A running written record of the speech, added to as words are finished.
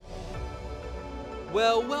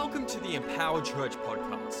Well, welcome to the Empowered Church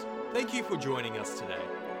podcast. Thank you for joining us today.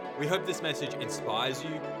 We hope this message inspires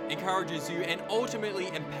you, encourages you, and ultimately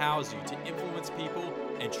empowers you to influence people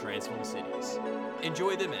and transform cities.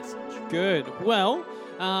 Enjoy the message. Good. Well,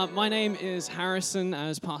 my name is Harrison,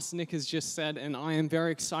 as Pastor Nick has just said, and I am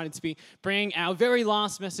very excited to be bringing our very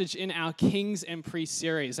last message in our Kings and Priests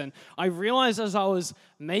series. And I realized as I was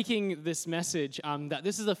making this message that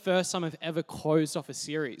this is the first time I've ever closed off a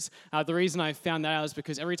series. The reason I found that out is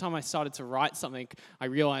because every time I started to write something, I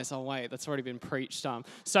realized, oh wait, that's already been preached.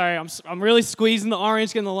 So I'm really squeezing the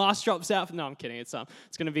orange, getting the last drops out. No, I'm kidding. It's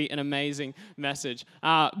going to be an amazing message.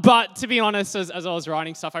 But to be honest, as I was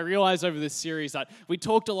writing stuff, I realized over this series that we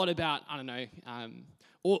talked a lot about,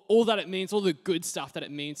 all that it means, all the good stuff that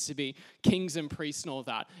it means to be kings and priests and all of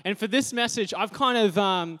that. And for this message, I've kind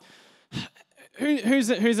of, who's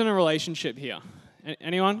in a relationship here?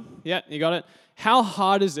 Anyone? Yeah, you got it? How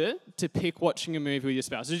hard is it to pick watching a movie with your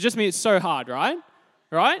spouse? It's just me, it's so hard, right?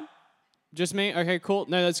 Right? Just me? Okay, cool.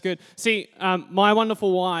 No, that's good. See, my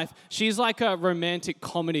wonderful wife, she's like a romantic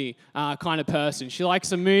comedy kind of person. She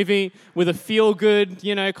likes a movie with a feel-good,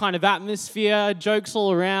 kind of atmosphere, jokes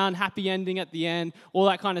all around, happy ending at the end, all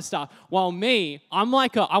that kind of stuff. While me, I'm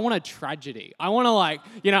like, I want a tragedy. I want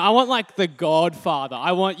I want like The Godfather.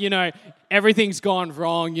 I want, everything's gone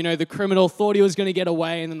wrong. The criminal thought he was going to get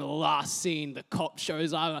away, and then the last scene, the cop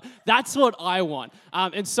shows up. That's what I want.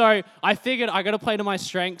 And so I figured I got to play to my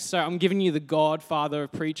strengths. So I'm giving you The Godfather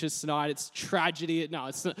of preachers tonight. It's tragedy. No,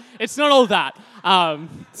 it's not all that.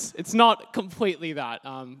 It's not completely that.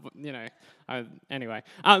 Anyway.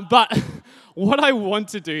 But what I want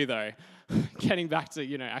to do though, getting back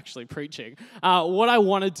to, actually preaching, what I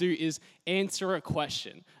want to do is answer a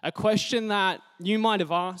question that you might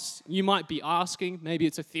have asked, you might be asking. Maybe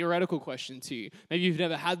it's a theoretical question to you. Maybe you've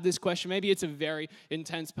never had this question. Maybe it's a very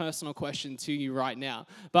intense personal question to you right now.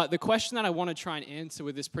 But the question that I want to try and answer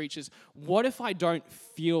with this preach is, what if I don't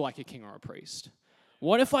feel like a king or a priest?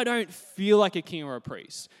 What if I don't feel like a king or a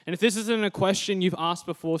priest? And if this isn't a question you've asked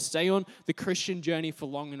before, stay on the Christian journey for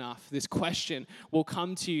long enough. This question will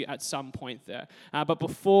come to you at some point there. But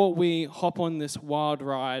before we hop on this wild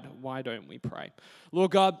ride, why don't we pray? Lord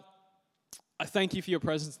God, I thank you for your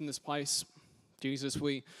presence in this place. Jesus,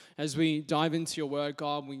 as we dive into your word,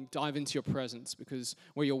 God, we dive into your presence, because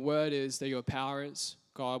where your word is, there your power is.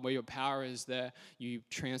 God, where your power is, there you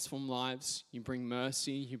transform lives, you bring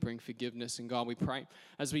mercy, you bring forgiveness. And God, we pray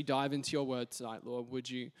as we dive into your word tonight, Lord, would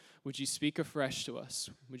you speak afresh to us?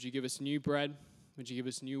 Would you give us new bread? Would you give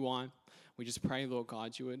us new wine? We just pray, Lord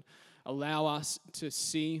God, you would allow us to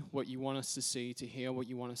see what you want us to see, to hear what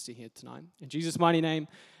you want us to hear tonight. In Jesus' mighty name,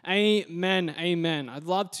 amen, amen. I'd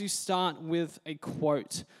love to start with a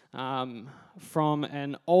quote from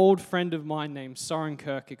an old friend of mine named Soren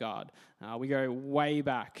Kierkegaard. We go way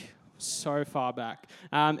back, so far back.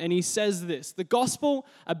 And he says this: the gospel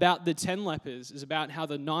about the 10 lepers is about how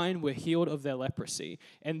the 9 were healed of their leprosy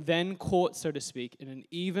and then caught, so to speak, in an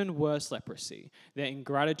even worse leprosy, their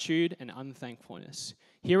ingratitude and unthankfulness.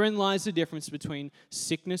 Herein lies the difference between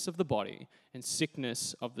sickness of the body and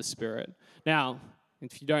sickness of the spirit. Now,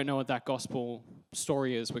 if you don't know what that gospel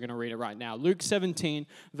story is, we're going to read it right now. Luke 17,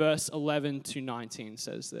 verse 11 to 19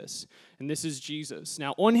 says this. And this is Jesus.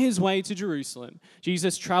 Now, on his way to Jerusalem,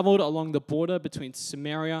 Jesus traveled along the border between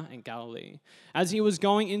Samaria and Galilee. As he was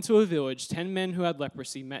going into a village, 10 men who had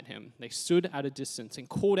leprosy met him. They stood at a distance and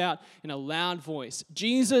called out in a loud voice,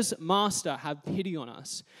 "Jesus, Master, have pity on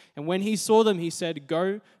us." And when he saw them, he said,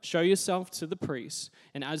 "Go, show yourself to the priests."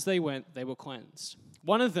 And as they went, they were cleansed.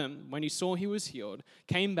 One of them, when he saw he was healed,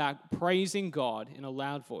 came back praising God in a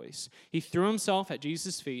loud voice. He threw himself at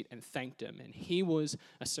Jesus' feet and thanked him, and he was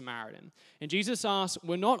a Samaritan. And Jesus asked,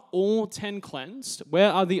 "Were not all 10 cleansed?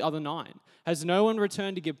 Where are the other 9? Has no one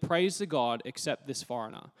returned to give praise to God except this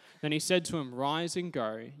foreigner?" Then he said to him, "Rise and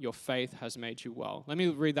go, your faith has made you well." Let me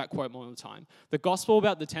read that quote one more time. The gospel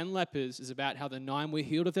about the 10 lepers is about how the 9 were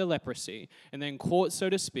healed of their leprosy and then caught, so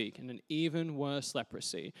to speak, in an even worse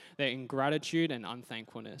leprosy, their ingratitude and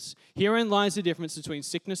unthankfulness. Herein lies the difference between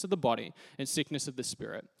sickness of the body and sickness of the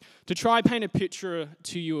spirit. To try paint a picture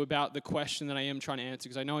to you about the question that I am trying to answer,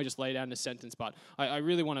 because I know I just laid out a sentence, but I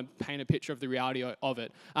really want to paint a picture of the reality of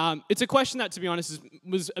it. It's a question that, to be honest,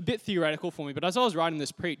 was a bit theoretical for me, but as I was writing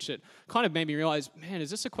this preach, it kind of made me realize, man, is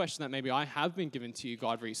this a question that maybe I have been given to you,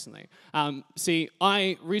 God, recently? See,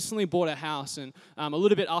 I recently bought a house, and a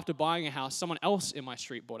little bit after buying a house, someone else in my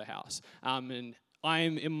street bought a house. And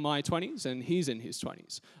I'm in my 20s, and he's in his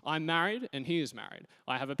 20s. I'm married, and he is married.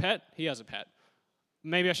 I have a pet, he has a pet.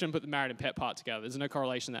 Maybe I shouldn't put the married and pet part together. There's no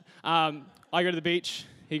correlation there. I go to the beach,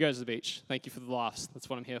 he goes to the beach. Thank you for the laughs. That's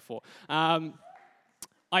what I'm here for.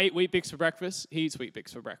 I eat Weet Bix for breakfast. He eats Weet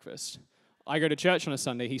Bix for breakfast. I go to church on a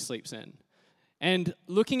Sunday. He sleeps in. And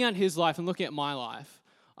looking at his life and looking at my life,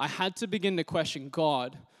 I had to begin to question,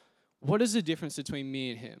 God, what is the difference between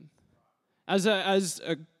me and him? As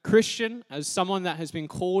a Christian, as someone that has been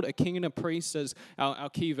called a king and a priest, as our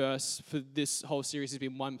key verse for this whole series has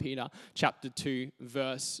been 1 Peter chapter 2,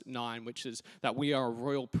 verse 9, which is that we are a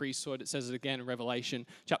royal priesthood. It says it again in Revelation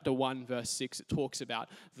chapter 1, verse 6. It talks about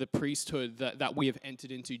the priesthood that we have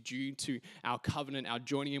entered into due to our covenant, our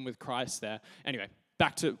joining in with Christ there. Anyway,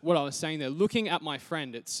 back to what I was saying there. Looking at my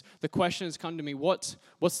friend, the question has come to me, what's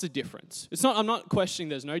the difference? I'm not questioning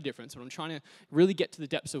there's no difference, but I'm trying to really get to the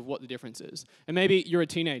depths of what the difference is. And maybe you're a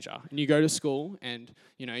teenager and you go to school and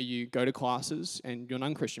you go to classes and your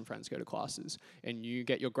non-Christian friends go to classes and you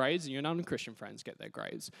get your grades and your non-Christian friends get their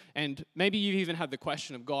grades. And maybe you've even had the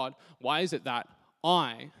question of, God, why is it that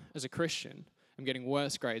I, as a Christian, am getting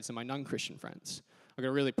worse grades than my non-Christian friends? I've got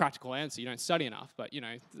a really practical answer. You don't study enough, but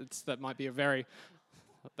that might be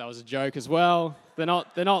that was a joke as well. They're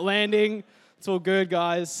not landing. It's all good,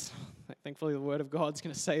 guys. Thankfully, the Word of God's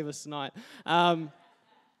going to save us tonight.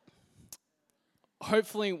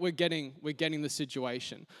 Hopefully, we're getting the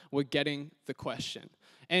situation. We're getting the question.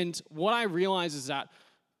 And what I realize is that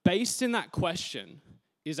based in that question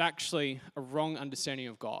is actually a wrong understanding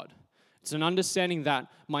of God. It's an understanding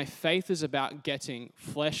that my faith is about getting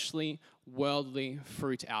fleshly, worldly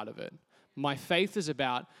fruit out of it. My faith is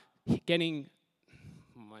about getting...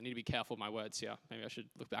 I need to be careful with my words here. Maybe I should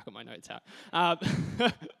look back at my notes app.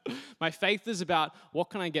 My faith is about what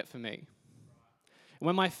can I get for me?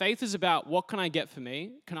 When my faith is about what can I get for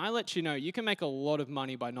me, can I let you know, you can make a lot of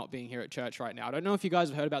money by not being here at church right now. I don't know if you guys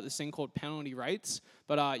have heard about this thing called penalty rates,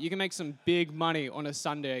 but you can make some big money on a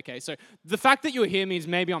Sunday, okay? So the fact that you're here means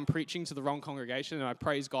maybe I'm preaching to the wrong congregation, and I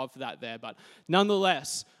praise God for that there. But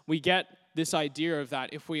nonetheless, we get this idea of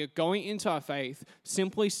that if we are going into our faith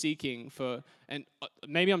simply seeking for, and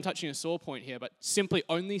maybe I'm touching a sore point here, but simply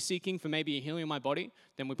only seeking for maybe a healing of my body,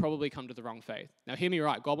 then we probably come to the wrong faith. Now hear me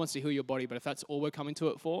right, God wants to heal your body, but if that's all we're coming to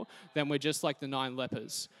it for, then we're just like the 9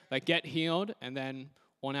 lepers. They get healed and then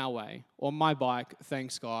on our way, on my bike,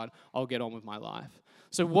 thanks God, I'll get on with my life.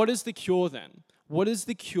 So what is the cure then? What is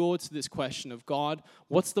the cure to this question of, God,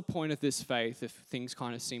 what's the point of this faith if things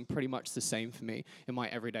kind of seem pretty much the same for me in my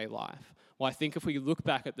everyday life? Well, I think if we look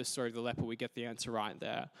back at the story of the leper, we get the answer right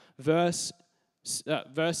there. Verse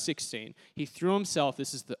 16, he threw himself,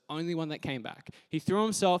 this is the only one that came back, he threw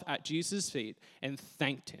himself at Jesus' feet and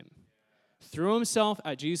thanked him. Threw himself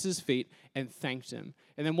at Jesus' feet and thanked him.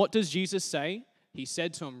 And then what does Jesus say? He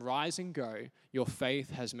said to him, rise and go, your faith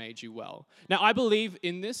has made you well. Now, I believe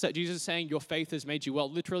in this, that Jesus is saying your faith has made you well,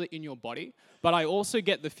 literally in your body. But I also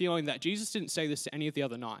get the feeling that Jesus didn't say this to any of the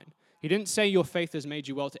other 9. He didn't say your faith has made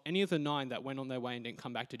you well to any of the 9 that went on their way and didn't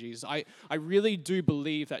come back to Jesus. I really do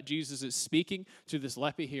believe that Jesus is speaking to this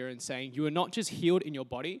leper here and saying, you are not just healed in your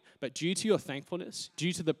body, but due to your thankfulness,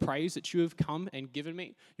 due to the praise that you have come and given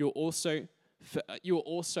me, you're also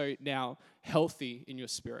now healthy in your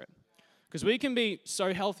spirit. Because we can be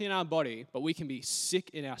so healthy in our body, but we can be sick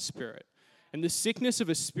in our spirit. And the sickness of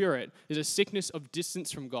a spirit is a sickness of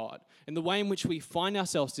distance from God. And the way in which we find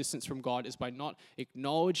ourselves distance from God is by not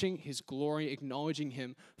acknowledging his glory, acknowledging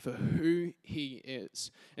him for who he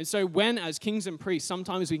is. And so when, as kings and priests,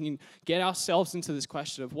 sometimes we can get ourselves into this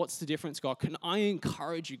question of what's the difference, God? Can I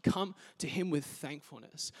encourage you, come to him with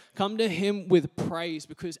thankfulness. Come to him with praise,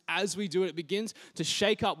 because as we do it, it begins to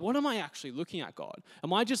shake up. What am I actually looking at, God?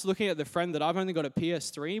 Am I just looking at the friend that I've only got a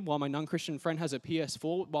PS3 while my non-Christian friend has a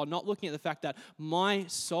PS4, while not looking at the fact that my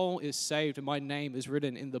soul is saved and my name is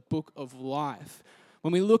written in the book of life?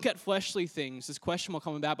 When we look at fleshly things, this question will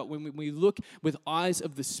come about, but when we look with eyes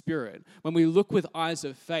of the Spirit, when we look with eyes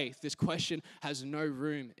of faith, this question has no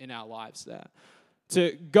room in our lives there.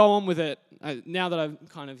 To go on with it, now that I've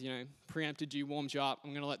kind of, preempted you, warmed you up, I'm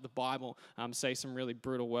going to let the Bible say some really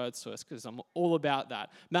brutal words to us, because I'm all about that.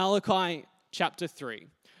 Malachi chapter 3.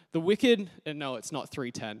 The wicked, no, it's not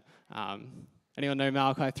 3:10. Anyone know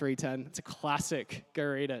Malachi 3:10? It's a classic. Go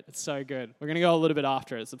read it. It's so good. We're going to go a little bit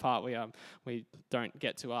after it. It's the part we don't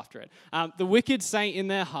get to after it. The wicked say in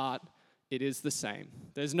their heart, it is the same.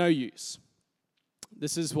 There's no use.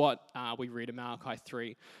 This is what we read in Malachi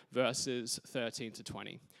 3, verses 13 to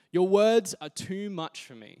 20. Your words are too much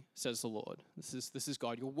for me, says the Lord. This is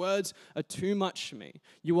God. Your words are too much for me.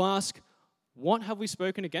 You ask, what have we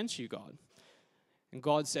spoken against you, God? And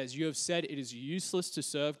God says, you have said it is useless to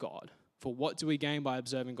serve God. For what do we gain by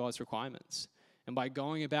observing God's requirements and by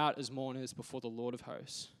going about as mourners before the Lord of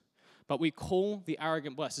hosts? But we call the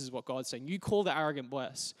arrogant blessed. This is what God's saying. You call the arrogant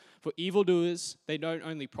blessed. For evildoers, they don't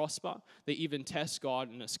only prosper, they even test God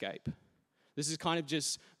and escape. This is kind of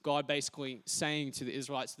just God basically saying to the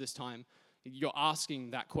Israelites at this time, you're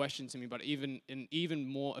asking that question to me, but even in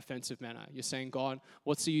even more offensive manner. You're saying, God,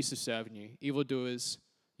 what's the use of serving you? Evildoers,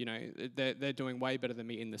 they're doing way better than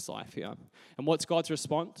me in this life here. And what's God's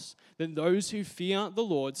response? Then those who fear the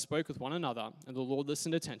Lord spoke with one another, and the Lord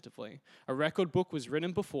listened attentively. A record book was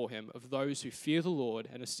written before him of those who fear the Lord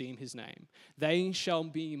and esteem his name. They shall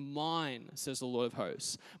be mine, says the Lord of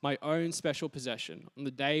hosts, my own special possession on the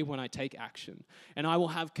day when I take action. And I will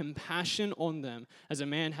have compassion on them as a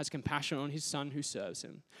man has compassion on his son who serves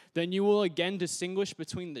him. Then you will again distinguish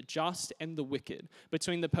between the just and the wicked,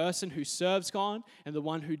 between the person who serves God and the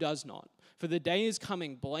one who does not. For the day is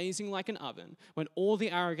coming, blazing like an oven, when all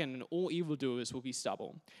the arrogant and all evildoers will be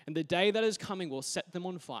stubble. And the day that is coming will set them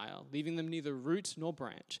on fire, leaving them neither root nor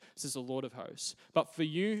branch, says the Lord of hosts. But for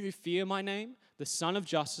you who fear my name, the Son of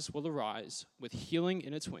Justice will arise with healing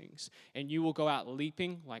in its wings, and you will go out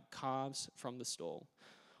leaping like calves from the stall.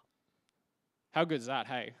 How good is that,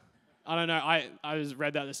 hey? I don't know, I just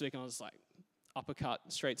read that this week and I was like, uppercut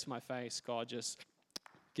straight to my face. God just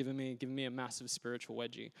giving me a massive spiritual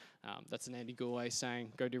wedgie. That's an Andy Goulet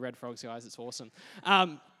saying, go do Red Frogs, guys, it's awesome.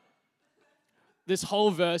 This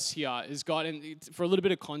whole verse here is God, and for a little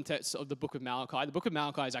bit of context of the book of Malachi, the book of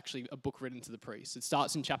Malachi is actually a book written to the priests. It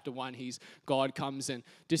starts in chapter 1. God comes and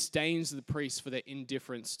disdains the priests for their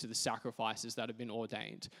indifference to the sacrifices that have been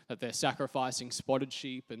ordained, that they're sacrificing spotted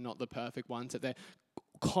sheep and not the perfect ones, that they're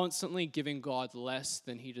constantly giving God less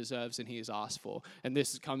than he deserves and he has asked for. And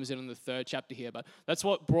this comes in the 3rd chapter here. But that's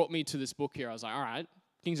what brought me to this book here. I was like, all right,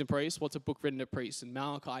 kings and priests, what's a book written to priests? And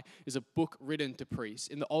Malachi is a book written to priests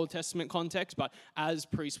in the Old Testament context, but as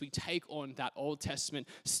priests, we take on that Old Testament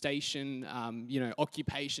station,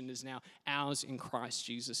 occupation is now ours in Christ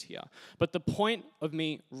Jesus here. But the point of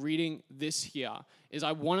me reading this here is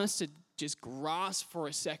I want us to just grasp for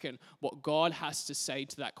a second what God has to say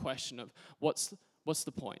to that question of what's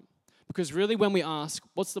the point? Because really when we ask,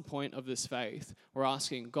 what's the point of this faith? We're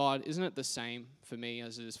asking, God, isn't it the same for me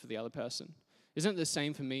as it is for the other person? Isn't it the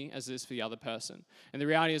same for me as it is for the other person? And the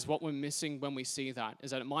reality is what we're missing when we see that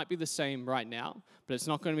is that it might be the same right now, but it's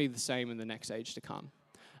not going to be the same in the next age to come.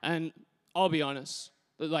 And I'll be honest,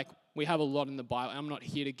 we have a lot in the Bible. I'm not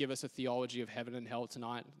here to give us a theology of heaven and hell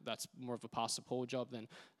tonight. That's more of a Pastor Paul job than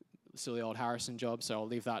silly old Harrison job, so I'll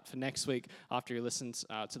leave that for next week after you listen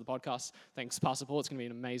to the podcast. Thanks, Pastor Paul. It's going to be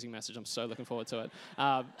an amazing message. I'm so looking forward to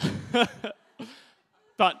it.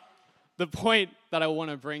 But the point that I want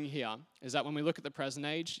to bring here is that when we look at the present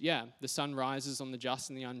age, the sun rises on the just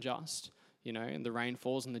and the unjust, and the rain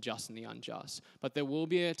falls on the just and the unjust. But there will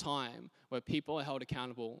be a time where people are held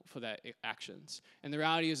accountable for their actions. And the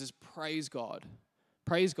reality is praise God.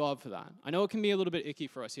 Praise God for that. I know it can be a little bit icky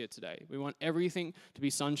for us here today. We want everything to be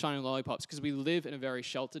sunshine and lollipops because we live in a very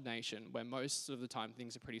sheltered nation where most of the time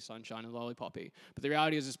things are pretty sunshine and lollipoppy. But the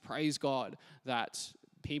reality is praise God that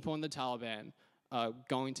people in the Taliban are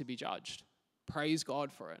going to be judged. Praise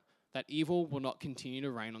God for it. That evil will not continue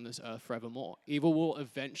to reign on this earth forevermore. Evil will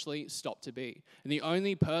eventually stop to be. And the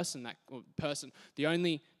only the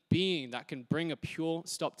only being that can bring a pure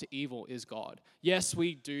stop to evil is God. Yes,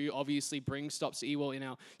 we do obviously bring stops to evil in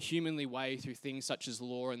our humanly way through things such as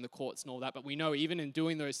law and the courts and all that, but we know even in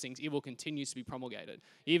doing those things, evil continues to be promulgated.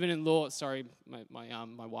 Even in law,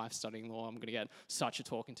 my wife's studying law, I'm going to get such a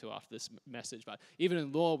talking to after this message, but even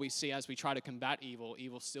in law, we see as we try to combat evil,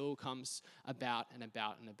 evil still comes about and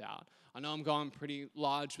about and about. I know I'm going pretty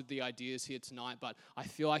large with the ideas here tonight, but I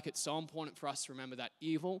feel like it's so important for us to remember that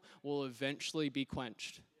evil will eventually be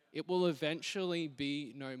quenched. It will eventually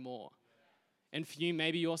be no more. And for you,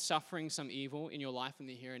 maybe you're suffering some evil in your life in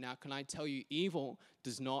the here and now. Can I tell you, evil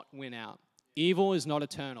does not win out. Evil is not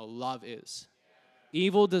eternal. Love is.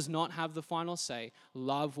 Evil does not have the final say.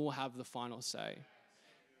 Love will have the final say.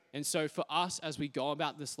 And so for us, as we go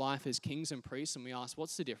about this life as kings and priests, and we ask,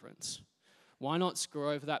 what's the difference? Why not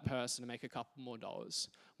screw over that person and make a couple more dollars?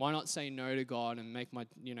 Why not say no to God and make my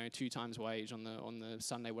 2 times wage on the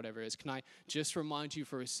Sunday, whatever it is? Can I just remind you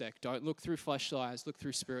for a sec, don't look through fleshly eyes, look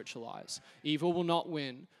through spiritual eyes. Evil will not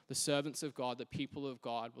win. The servants of God, the people of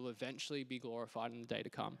God, will eventually be glorified in the day to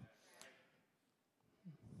come.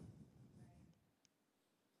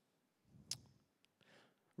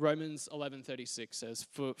 Romans 11:36 says,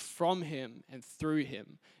 "For from him and through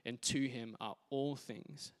him and to him are all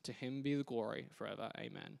things. To him be the glory forever.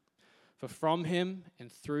 Amen." For from him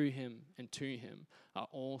and through him and to him are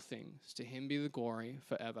all things. To him be the glory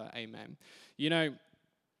forever. Amen.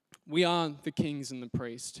 We are the kings and the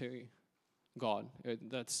priests too. God.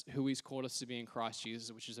 That's who he's called us to be in Christ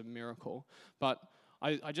Jesus, which is a miracle. But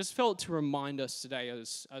I just felt to remind us today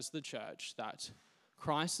as the church that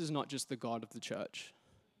Christ is not just the God of the church.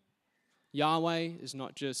 Yahweh is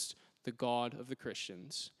not just the God of the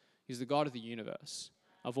Christians. He's the God of the universe,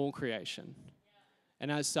 of all creation.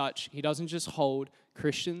 And as such, he doesn't just hold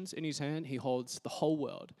Christians in his hand, he holds the whole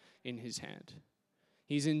world in his hand.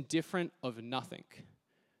 He's indifferent of nothing.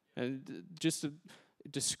 And just to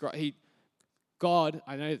describe, God,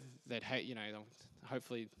 I know they'd hate,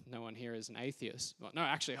 hopefully no one here is an atheist. Well, no,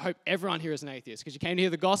 actually, I hope everyone here is an atheist because you came to hear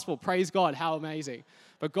the gospel. Praise God, how amazing.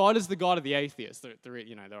 But God is the God of the atheists. They're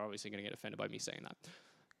obviously going to get offended by me saying that.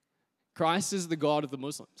 Christ is the God of the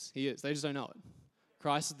Muslims. He is. They just don't know it.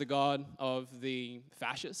 Christ is the God of the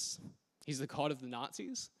fascists. He's the God of the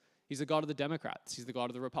Nazis. He's the God of the Democrats. He's the God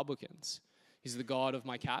of the Republicans. He's the God of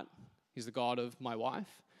my cat. He's the God of my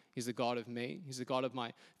wife. He's the God of me. He's the God of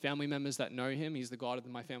my family members that know him. He's the God of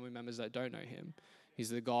my family members that don't know him. He's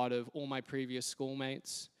the God of all my previous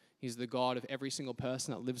schoolmates. He's the God of every single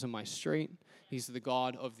person that lives on my street. He's the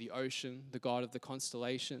God of the ocean, the God of the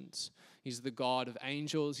constellations. He's the God of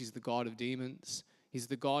angels. He's the God of demons. He's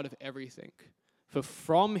the God of everything. For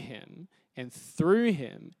from him and through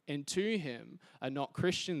him and to him are not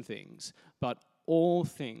Christian things, but all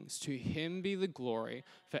things. To him be the glory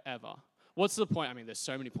forever. What's the point? I mean, there's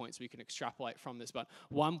so many points we can extrapolate from this, but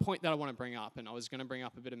one point that I want to bring up, and I was going to bring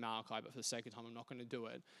up a bit of Malachi, but for the sake of time, I'm not going to do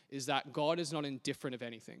it, is that God is not indifferent of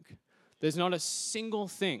anything. There's not a single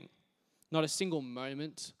thing, not a single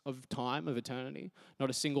moment of time, of eternity, not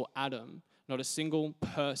a single atom, not a single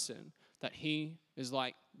person that he is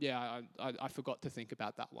like, yeah, I forgot to think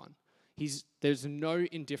about that one. There's no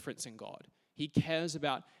indifference in God. He cares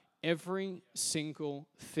about every single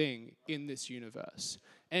thing in this universe.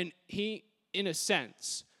 And he, in a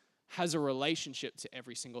sense, has a relationship to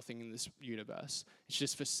every single thing in this universe. It's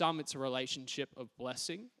just for some, it's a relationship of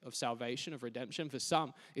blessing, of salvation, of redemption. For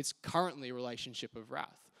some, it's currently a relationship of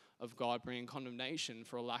wrath, of God bringing condemnation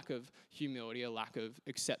for a lack of humility, a lack of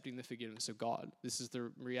accepting the forgiveness of God. This is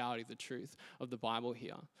the reality, the truth of the Bible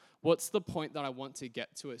here. What's the point that I want to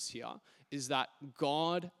get to us here is that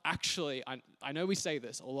God actually, I know we say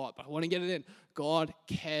this a lot, but I want to get it in. God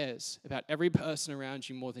cares about every person around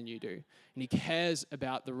you more than you do. And he cares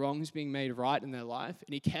about the wrongs being made right in their life.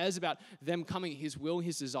 And he cares about them coming. His will,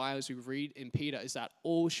 his desire, as we read in Peter, is that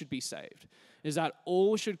all should be saved. Is that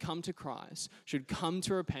all should come to Christ, should come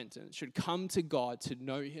to repentance, should come to God to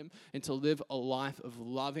know him and to live a life of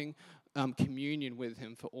loving communion with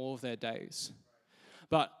him for all of their days.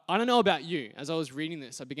 But I don't know about you. As I was reading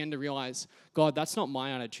this, I began to realize, God, that's not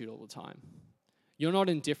my attitude all the time. You're not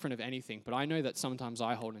indifferent of anything, but I know that sometimes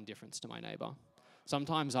I hold indifference to my neighbor.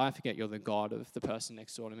 Sometimes I forget you're the God of the person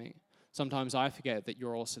next door to me. Sometimes I forget that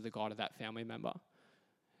you're also the God of that family member.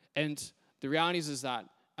 And the reality is that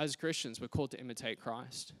as Christians, we're called to imitate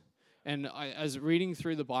Christ. And as reading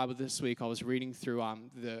through the Bible this week, I was reading through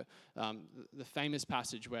the famous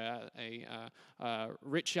passage where a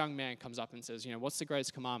rich young man comes up and says, what's the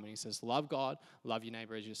greatest commandment? He says, love God, love your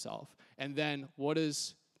neighbor as yourself. And then what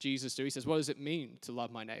does Jesus do? He says, what does it mean to love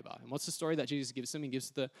my neighbor? And what's the story that Jesus gives him? He gives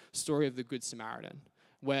the story of the Good Samaritan,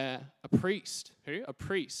 where a priest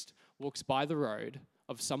walks by the road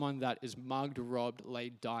of someone that is mugged, robbed,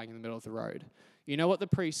 laid dying in the middle of the road. You know what the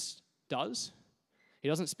priest does? He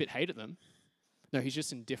doesn't spit hate at them. No, he's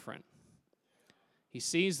just indifferent. He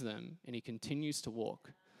sees them and he continues to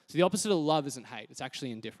walk. So the opposite of love isn't hate, it's actually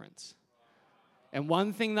indifference. And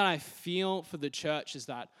one thing that I feel for the church is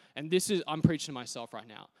that, and I'm preaching to myself right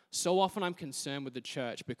now, so often I'm concerned with the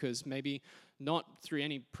church because maybe not through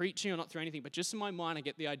any preaching or not through anything, but just in my mind I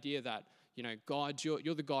get the idea that, God,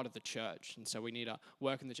 you're the God of the church, and so we need to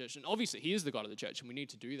work in the church. And obviously he is the God of the church and we need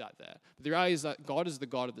to do that there. But the reality is that God is the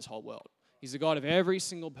God of this whole world. He's the God of every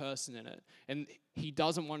single person in it. And he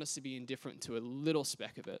doesn't want us to be indifferent to a little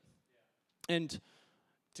speck of it. And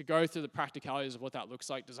to go through the practicalities of what that looks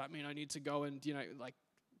like, does that mean I need to go and,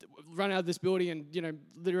 run out of this building and,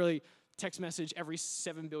 literally text message every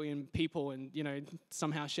 7 billion people and,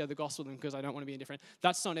 somehow share the gospel with them because I don't want to be indifferent?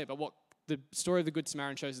 That's not it. But what the story of the Good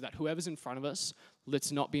Samaritan shows is that whoever's in front of us,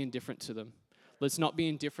 let's not be indifferent to them. Let's not be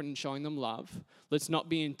indifferent in showing them love. Let's not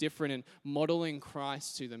be indifferent in modeling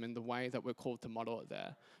Christ to them in the way that we're called to model it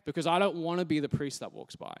there. Because I don't want to be the priest that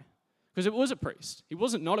walks by. Because it was a priest. He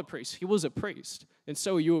wasn't not a priest. He was a priest. And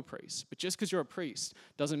so are you a priest. But just because you're a priest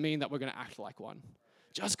doesn't mean that we're going to act like one.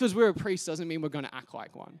 Just because we're a priest doesn't mean we're going to act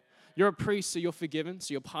like one. You're a priest, so you're forgiven,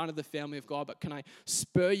 so you're part of the family of God. But can I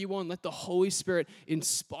spur you on? Let the Holy Spirit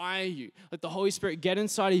inspire you. Let the Holy Spirit get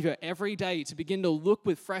inside of you every day to begin to look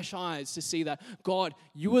with fresh eyes to see that, God,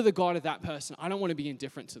 you are the God of that person. I don't want to be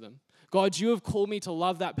indifferent to them. God, you have called me to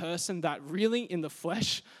love that person that really in the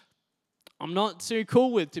flesh I'm not too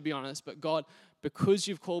cool with, to be honest. But God, because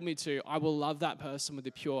you've called me to, I will love that person with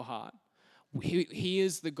a pure heart. He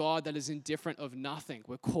is the God that is indifferent of nothing.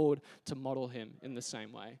 We're called to model him in the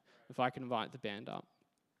same way. If I can invite the band up.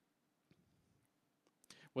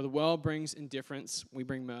 Where the world brings indifference, we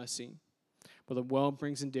bring mercy. Where the world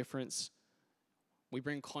brings indifference, we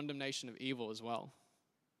bring condemnation of evil as well.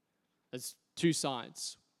 There's two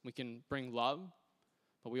sides. We can bring love,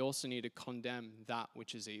 but we also need to condemn that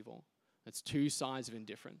which is evil. It's two sides of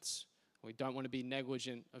indifference. We don't want to be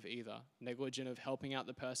negligent of either. Negligent of helping out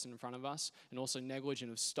the person in front of us, and also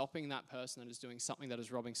negligent of stopping that person that is doing something that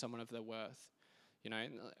is robbing someone of their worth. You know,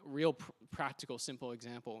 real practical, simple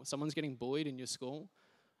example. Someone's getting bullied in your school.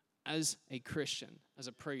 As a Christian, as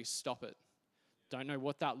a priest, stop it. Don't know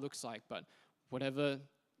what that looks like, but whatever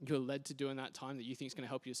you're led to do in that time that you think is going to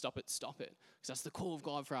help you to stop it, stop it. Because that's the call of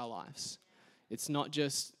God for our lives. It's not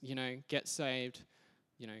just, get saved,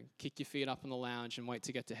 kick your feet up in the lounge and wait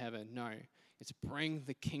to get to heaven. No, it's bring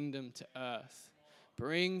the kingdom to earth.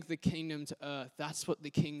 Bring the kingdom to earth. That's what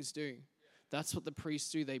the kings do. That's what the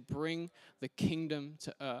priests do. They bring the kingdom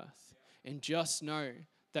to earth. And just know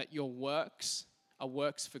that your works are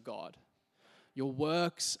works for God. Your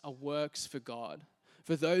works are works for God.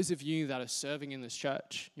 For those of you that are serving in this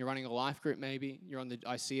church, you're running a life group maybe,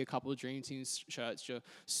 I see a couple of Dream Team shirts, you're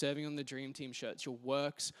serving on the Dream Team shirts, your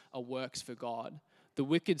works are works for God. The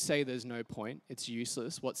wicked say there's no point, it's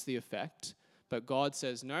useless, what's the effect? But God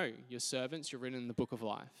says, no, you're servants, you're written in the book of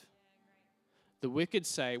life. The wicked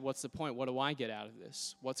say, what's the point? What do I get out of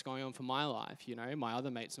this? What's going on for my life? My other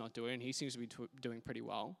mate's not doing it, and he seems to be doing pretty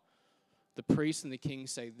well. The priests and the kings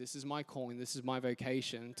say, this is my calling, this is my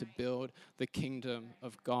vocation to build the kingdom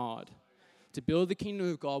of God. To build the kingdom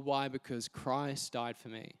of God, why? Because Christ died for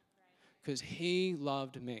me. Because he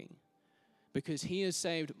loved me. Because he has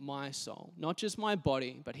saved my soul. Not just my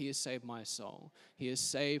body, but he has saved my soul. He has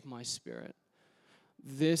saved my spirit.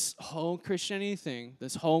 This whole Christianity thing,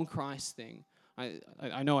 this whole Christ thing,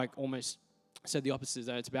 I know I almost said the opposite,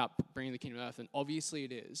 that it's about bringing the kingdom of earth, and obviously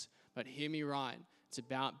it is, but hear me right. It's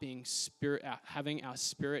about being having our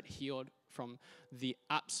spirit healed from the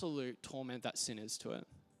absolute torment that sin is to it.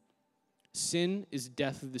 Sin is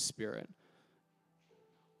death of the spirit.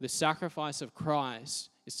 The sacrifice of Christ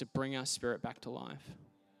is to bring our spirit back to life.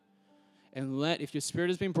 And if your spirit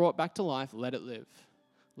has been brought back to life, let it live.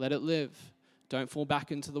 Let it live. Don't fall back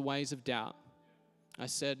into the ways of doubt. I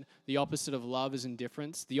said the opposite of love is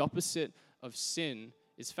indifference. The opposite of sin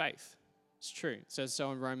is faith. It's true. It says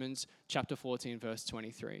so in Romans chapter 14, verse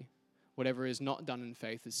 23. Whatever is not done in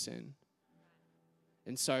faith is sin.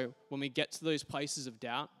 And so when we get to those places of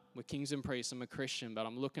doubt, we're kings and priests, I'm a Christian, but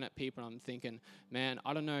I'm looking at people and I'm thinking, man,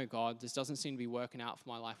 I don't know, God, this doesn't seem to be working out for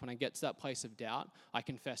my life. When I get to that place of doubt, I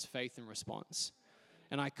confess faith in response.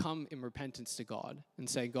 And I come in repentance to God and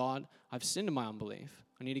say, God, I've sinned in my unbelief.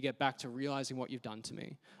 I need to get back to realizing what you've done to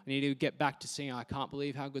me. I need to get back to seeing I can't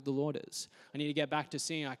believe how good the Lord is. I need to get back to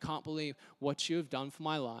seeing I can't believe what you have done for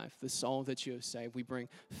my life, the soul that you have saved. We bring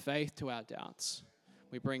faith to our doubts.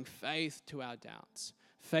 We bring faith to our doubts.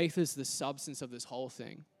 Faith is the substance of this whole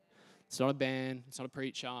thing. It's not a band. It's not a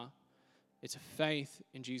preacher. It's a faith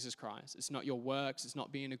in Jesus Christ. It's not your works. It's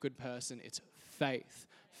not being a good person. It's faith.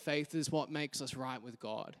 Faith is what makes us right with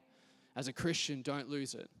God. As a Christian, don't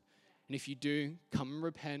lose it. And if you do, come and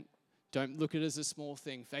repent. Don't look at it as a small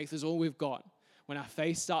thing. Faith is all we've got. When our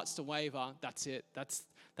faith starts to waver, that's it. That's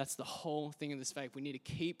the whole thing of this faith. We need to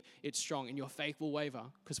keep it strong. And your faith will waver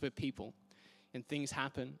because we're people. And things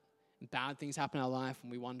happen. And bad things happen in our life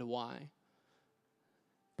and we wonder why.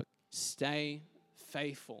 But stay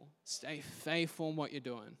faithful. Stay faithful in what you're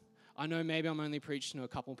doing. I know maybe I'm only preaching to a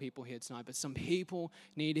couple people here tonight, but some people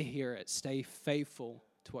need to hear it. Stay faithful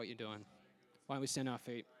to what you're doing. Why don't we stand on our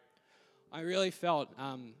feet? I really felt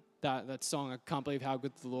that song, I Can't Believe How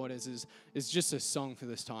Good the Lord is just a song for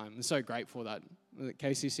this time. I'm so grateful that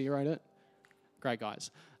KCC wrote it. Great guys.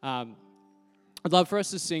 I'd love for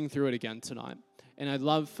us to sing through it again tonight. And I'd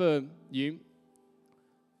love for you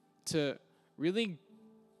to really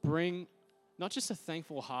bring not just a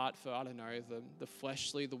thankful heart for, the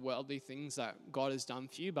fleshly, the worldly things that God has done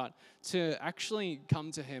for you, but to actually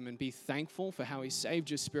come to him and be thankful for how he saved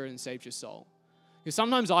your spirit and saved your soul. Because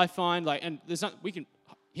sometimes I find,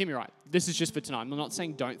 hear me right. This is just for tonight. I'm not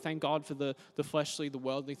saying don't thank God for the fleshly, the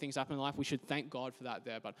worldly things happening in life. We should thank God for that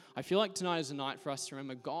there. But I feel like tonight is a night for us to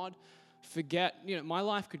remember, God, forget, my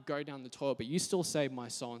life could go down the toilet, but you still saved my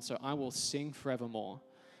soul, and so I will sing forevermore.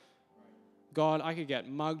 God, I could get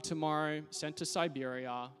mugged tomorrow, sent to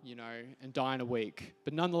Siberia, and die in a week.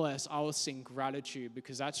 But nonetheless, I will sing gratitude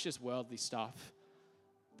because that's just worldly stuff.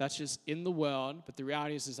 That's just in the world, but the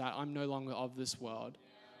reality is that I'm no longer of this world.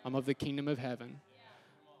 I'm of the kingdom of heaven.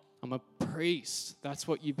 I'm a priest. That's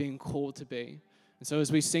what you've been called to be. And so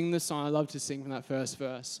as we sing this song, I love to sing from that first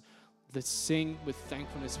verse. Let's sing with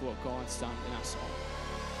thankfulness for what God's done in our soul.